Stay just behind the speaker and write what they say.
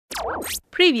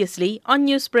Previously on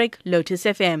Newsbreak, Lotus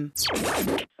FM.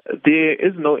 There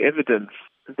is no evidence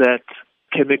that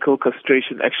chemical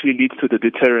castration actually leads to the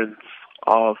deterrence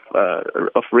of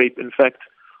rape. In fact,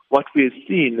 what we've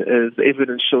seen is the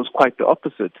evidence shows quite the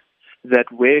opposite,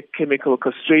 that where chemical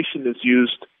castration is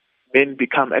used, men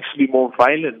become actually more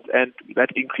violent, and that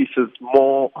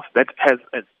has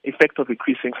an effect of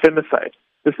increasing femicide.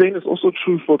 The same is also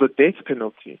true for the death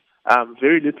penalty.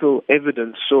 Very little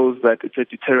evidence shows that it's a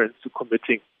deterrent to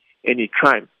committing any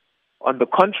crime. On the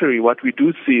contrary, what we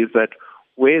do see is that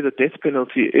where the death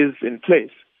penalty is in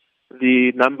place,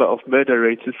 the number of murder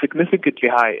rates is significantly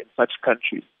high in such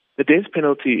countries. The death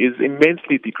penalty is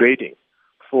immensely degrading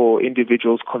for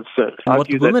individuals concerned. And what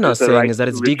the women are saying is that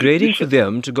it's degrading for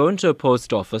them to go into a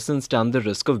post office and stand the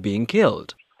risk of being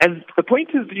killed. And the point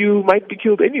is, you might be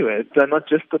killed anywhere. It's not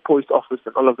just the post office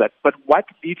and all of that. But what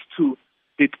leads to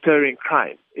deterring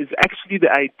crime is actually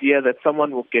the idea that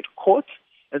someone will get caught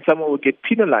and someone will get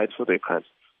penalized for their crimes.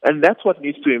 And that's what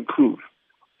needs to improve.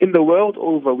 In the world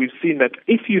over, we've seen that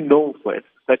if you know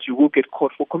that you will get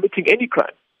caught for committing any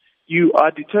crime, you are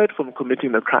deterred from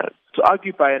committing the crime. To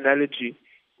argue by analogy,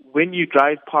 when you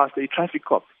drive past a traffic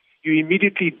cop, you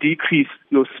immediately decrease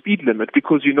your speed limit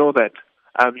because you know that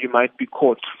you might be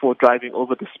caught for driving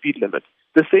over the speed limit.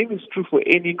 The same is true for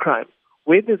any crime.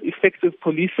 Where there's effective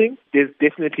policing, there's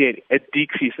definitely a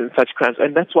decrease in such crimes,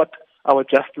 and that's what our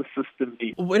justice system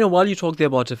needs. While you talk there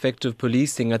about effective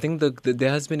policing, I think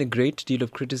there has been a great deal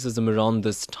of criticism around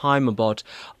this time about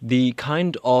the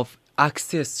kind of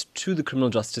access to the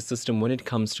criminal justice system when it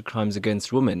comes to crimes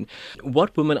against women.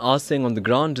 What women are saying on the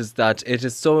ground is that it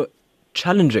is so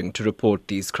challenging to report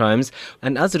these crimes,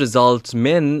 and as a result,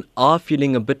 men are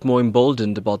feeling a bit more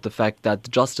emboldened about the fact that the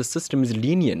justice system is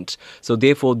lenient, so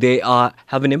therefore they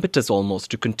have an impetus almost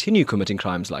to continue committing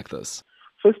crimes like this.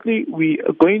 Firstly, we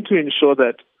are going to ensure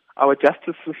that our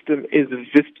justice system is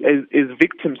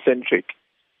victim-centric.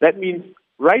 That means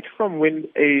right from when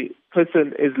a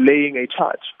person is laying a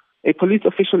charge, a police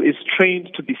official is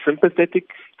trained to be sympathetic,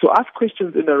 to ask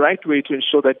questions in the right way to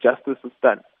ensure that justice is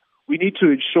done. We need to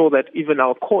ensure that even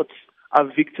our courts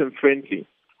are victim-friendly.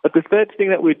 But the third thing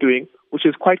that we're doing, which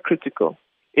is quite critical,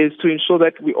 is to ensure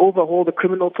that we overhaul the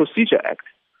Criminal Procedure Act.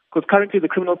 Because currently the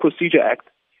Criminal Procedure Act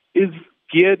is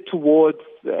geared towards,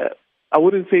 I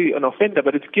wouldn't say an offender,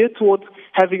 but it's geared towards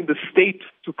having the state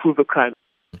to prove a crime.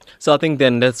 So I think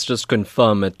then let's just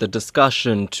confirm it. The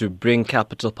discussion to bring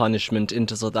capital punishment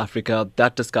into South Africa,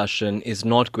 that discussion is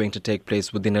not going to take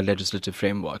place within a legislative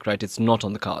framework, right? It's not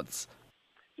on the cards.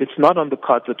 It's not on the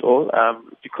cards at all,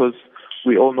 because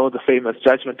we all know the famous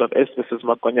judgment of S versus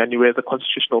Makonyane, where the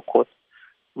Constitutional Court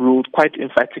ruled quite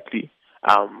emphatically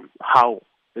how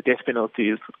the death penalty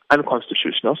is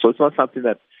unconstitutional. So it's not something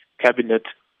that Cabinet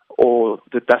or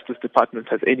the Justice Department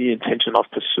has any intention of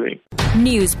pursuing.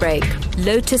 Newsbreak,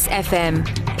 Lotus FM,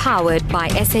 powered by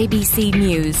SABC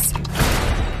News.